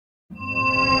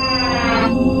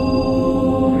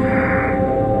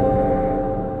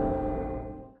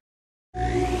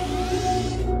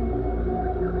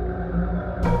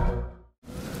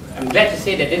glad to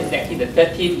say that this is actually the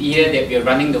 13th year that we are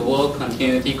running the World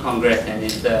Continuity Congress, and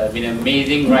it's been an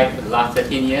amazing ride for the last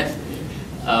 13 years.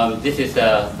 This is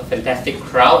a fantastic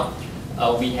crowd.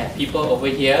 We have people over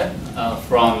here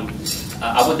from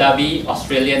Abu Dhabi,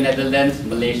 Australia, Netherlands,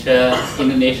 Malaysia,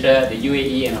 Indonesia, the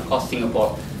UAE, and of course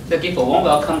Singapore. So give a warm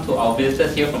welcome to our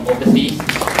visitors here from overseas.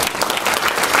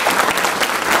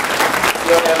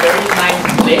 You're at a very nice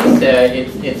place.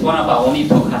 It's one of our only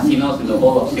 2 casinos in the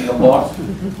whole of Singapore.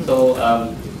 So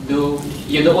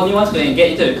you're the only ones who can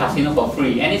get into the casino for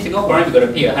free. Any Singaporean is going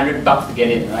to pay $100 to get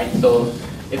in, right? So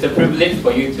it's a privilege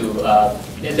for you to.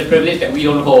 It's a privilege that we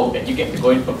don't hold, that you get to go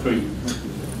in for free.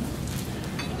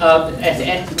 As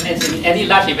in any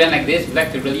large event like this, we'd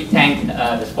like to really thank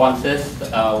the sponsors.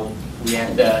 We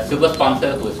have the silver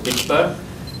sponsor, who is Whisper,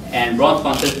 and bronze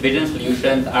sponsors Vision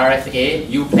Solutions, RSA,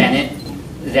 UPlanet,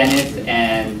 Zenith,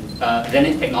 and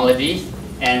Zenith Technologies,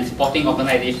 and supporting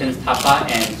organizations TAPA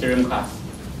and Serimcast.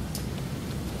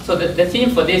 So the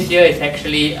theme for this year is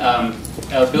actually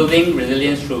building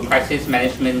resilience through crisis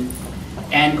management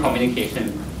and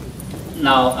communication.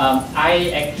 Now,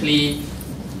 I actually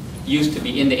used to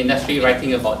be in the industry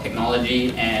writing about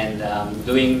technology and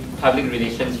doing public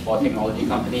relations for technology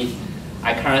companies.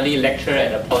 I currently lecture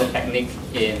at a Polytechnic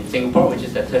in Singapore, which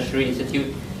is a tertiary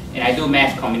institute, and I do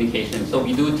mass communication. So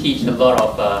we do teach a lot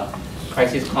of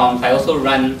crisis comms. I also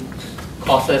run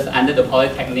courses under the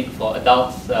Polytechnic for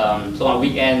adults. So on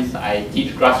weekends, I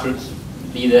teach grassroots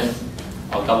leaders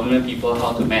or government people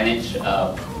how to manage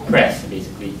press,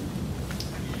 basically.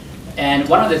 And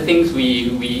one of the things we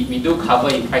do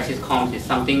cover in crisis comms is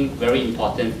something very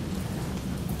important.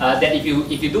 That if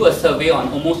you do a survey on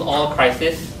almost all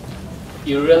crises,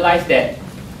 you realize that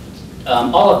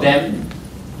all of them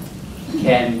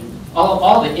can,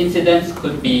 all the incidents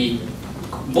could be,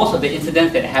 most of the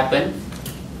incidents that happen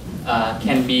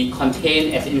can be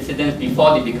contained as incidents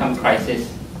before they become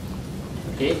crisis.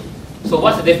 Okay? So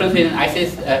what's the difference between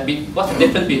what's the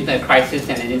difference between a crisis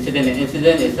and an incident? An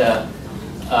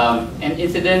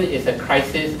incident is a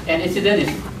crisis. An incident is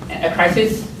a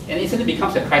crisis. An incident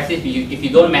becomes a crisis if you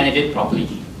don't manage it properly.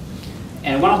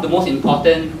 And one of the most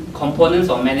important components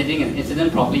of managing an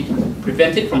incident properly to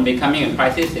prevent it from becoming a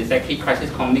crisis is actually crisis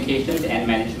communications and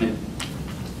management.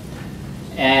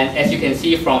 And as you can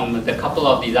see from the couple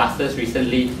of disasters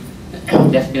recently,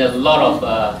 there's been a lot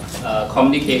of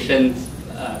communications,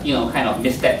 kind of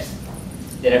missteps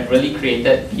that have really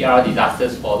created PR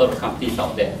disasters for a lot of companies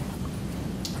out there.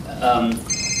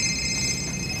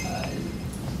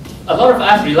 A lot of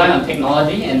us rely on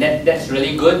technology, and that's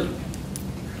really good.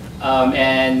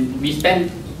 And we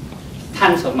spend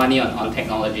tons of money on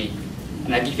technology.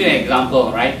 And I'll give you an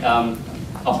example, right?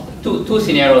 Of two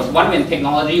scenarios. One when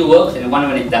technology works and one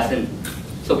when it doesn't.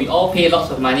 So we all pay lots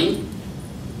of money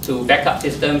to backup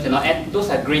systems and all, and those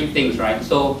are great things, right?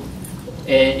 So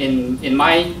in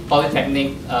my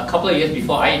Polytechnic, a couple of years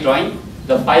before I joined,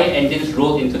 the fire engines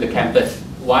rolled into the campus.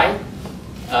 Why?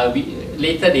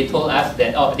 Later they told us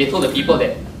that, they told the people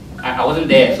that I wasn't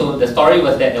there. So the story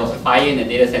was that there was a fire in the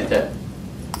data center.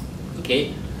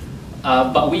 Okay,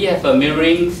 but we have a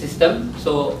mirroring system.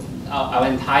 So our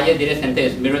entire data center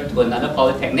is mirrored to another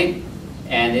Polytechnic,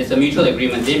 and it's a mutual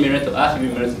agreement. They mirror to us, we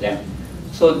mirror to them.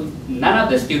 So none of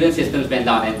the student systems went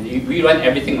down, and we run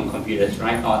everything on computers,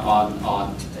 right?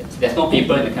 There's no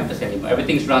paper in the campus anymore.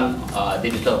 Everything's run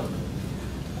digital.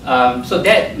 So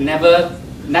that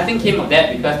nothing came of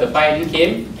that because the fire engine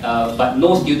came, but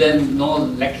no student, no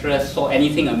lecturer saw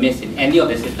anything amiss in any of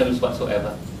the systems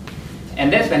whatsoever.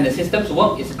 And that's when the systems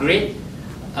work, it's great,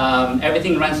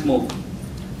 everything runs smooth.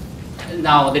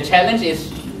 Now the challenge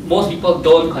is most people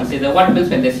don't consider what happens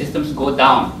when the systems go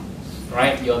down,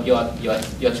 right? Your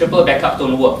triple backup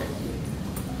don't work.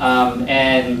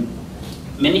 And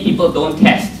many people don't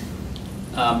test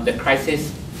the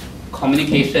crisis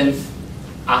communications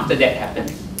after that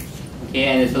happens. Okay,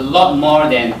 and it's a lot more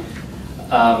than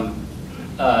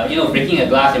breaking a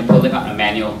glass and pulling out a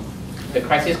manual. The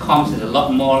crisis comms is a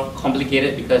lot more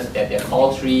complicated because there are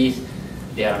call trees.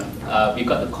 We've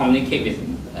got to communicate with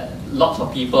lots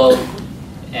of people,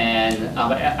 and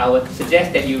I would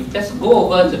suggest that you just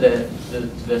go over to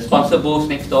the sponsor booths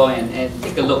next door and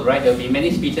take a look. Right, there will be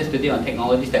many speeches today on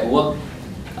technologies that work.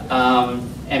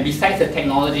 And besides the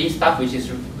technology stuff, which is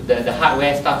the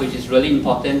hardware stuff, which is really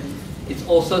important, it's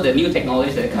also the new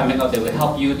technologies that are coming up that will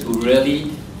help you to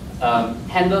really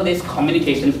handle this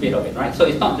communications bit of it, right? So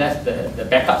it's not just the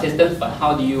backup systems, but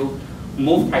how do you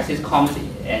move crisis comms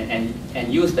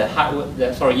and use the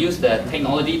hardware, use the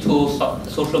technology tools,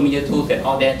 social media tools that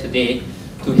are there today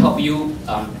to help you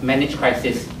manage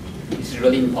crisis. It's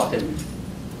really important.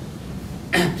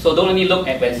 So don't only look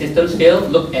at when systems fail,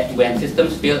 look at when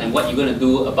systems fail and what you're going to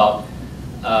do about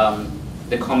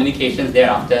the communications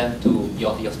thereafter to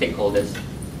your stakeholders.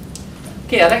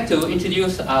 Okay, I'd like to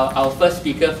introduce our first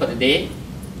speaker for the day.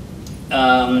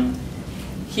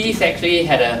 He's actually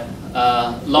had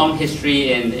a long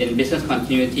history in business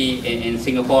continuity in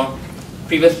Singapore.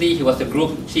 Previously, he was the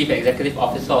Group Chief Executive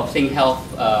Officer of SingHealth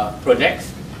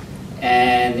Projects.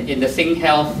 And in the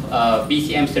SingHealth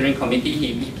BCM steering committee,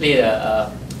 he played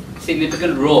a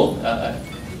significant role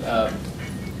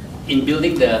in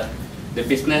building the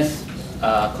business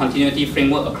continuity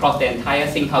framework across the entire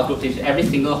SingHealth group, which is every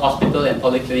single hospital and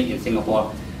polyclinic in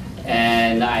Singapore.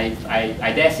 And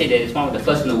I dare say that it's one of the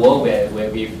first in the world where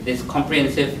we've this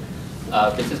comprehensive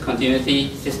business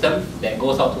continuity system that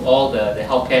goes out to all the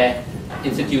healthcare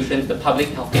institutions, the public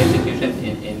healthcare institutions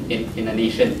in the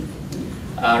nation.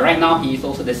 Right now, he is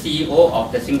also the CEO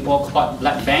of the Singapore Cord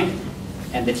Blood Bank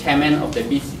and the chairman of the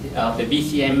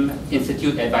BCM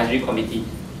Institute Advisory Committee.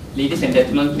 Ladies and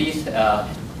gentlemen, please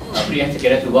put your hands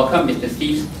together to welcome Mr.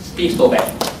 Steve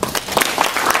Stolbeck.